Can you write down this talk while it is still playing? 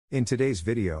In today's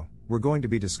video, we're going to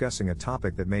be discussing a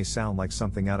topic that may sound like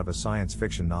something out of a science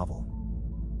fiction novel.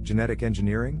 Genetic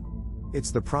engineering?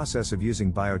 It's the process of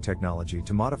using biotechnology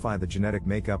to modify the genetic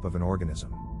makeup of an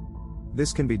organism.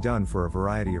 This can be done for a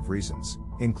variety of reasons,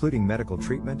 including medical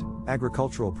treatment,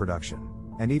 agricultural production,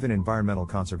 and even environmental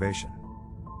conservation.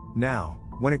 Now,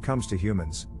 when it comes to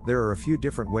humans, there are a few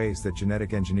different ways that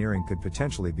genetic engineering could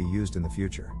potentially be used in the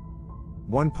future.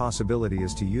 One possibility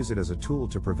is to use it as a tool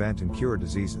to prevent and cure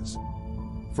diseases.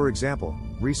 For example,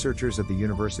 researchers at the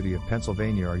University of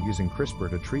Pennsylvania are using CRISPR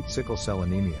to treat sickle cell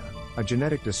anemia, a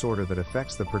genetic disorder that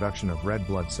affects the production of red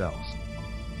blood cells.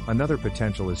 Another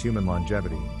potential is human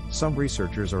longevity. Some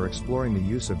researchers are exploring the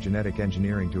use of genetic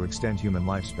engineering to extend human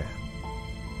lifespan.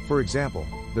 For example,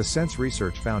 the Sense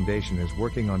Research Foundation is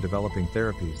working on developing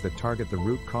therapies that target the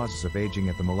root causes of aging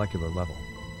at the molecular level.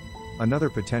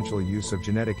 Another potential use of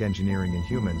genetic engineering in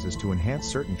humans is to enhance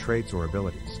certain traits or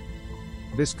abilities.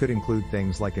 This could include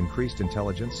things like increased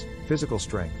intelligence, physical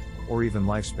strength, or even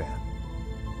lifespan.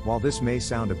 While this may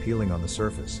sound appealing on the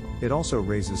surface, it also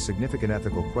raises significant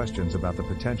ethical questions about the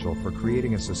potential for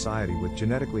creating a society with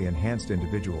genetically enhanced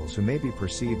individuals who may be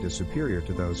perceived as superior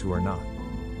to those who are not.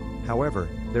 However,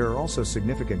 there are also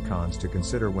significant cons to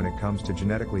consider when it comes to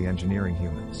genetically engineering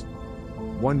humans.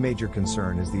 One major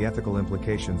concern is the ethical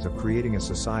implications of creating a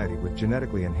society with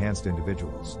genetically enhanced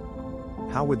individuals.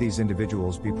 How would these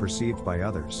individuals be perceived by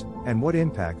others, and what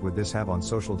impact would this have on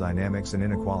social dynamics and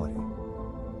inequality?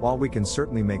 While we can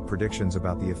certainly make predictions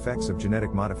about the effects of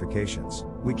genetic modifications,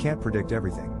 we can't predict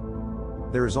everything.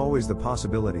 There is always the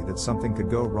possibility that something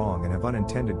could go wrong and have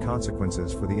unintended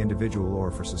consequences for the individual or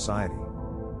for society.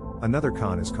 Another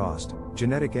con is cost.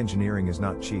 Genetic engineering is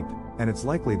not cheap, and it's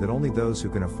likely that only those who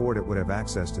can afford it would have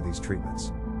access to these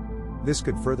treatments. This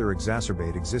could further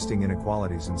exacerbate existing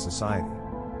inequalities in society.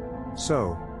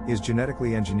 So, is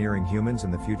genetically engineering humans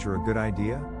in the future a good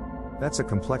idea? That's a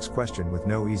complex question with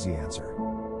no easy answer.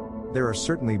 There are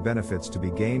certainly benefits to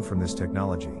be gained from this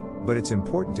technology, but it's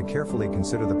important to carefully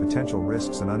consider the potential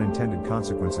risks and unintended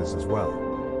consequences as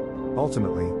well.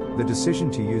 Ultimately, the decision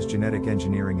to use genetic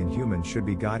engineering in humans should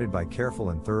be guided by careful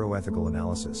and thorough ethical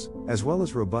analysis, as well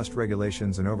as robust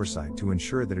regulations and oversight to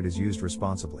ensure that it is used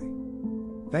responsibly.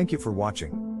 Thank you for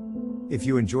watching. If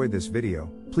you enjoyed this video,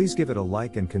 please give it a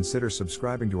like and consider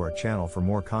subscribing to our channel for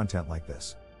more content like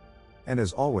this. And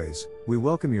as always, we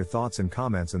welcome your thoughts and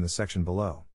comments in the section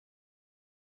below.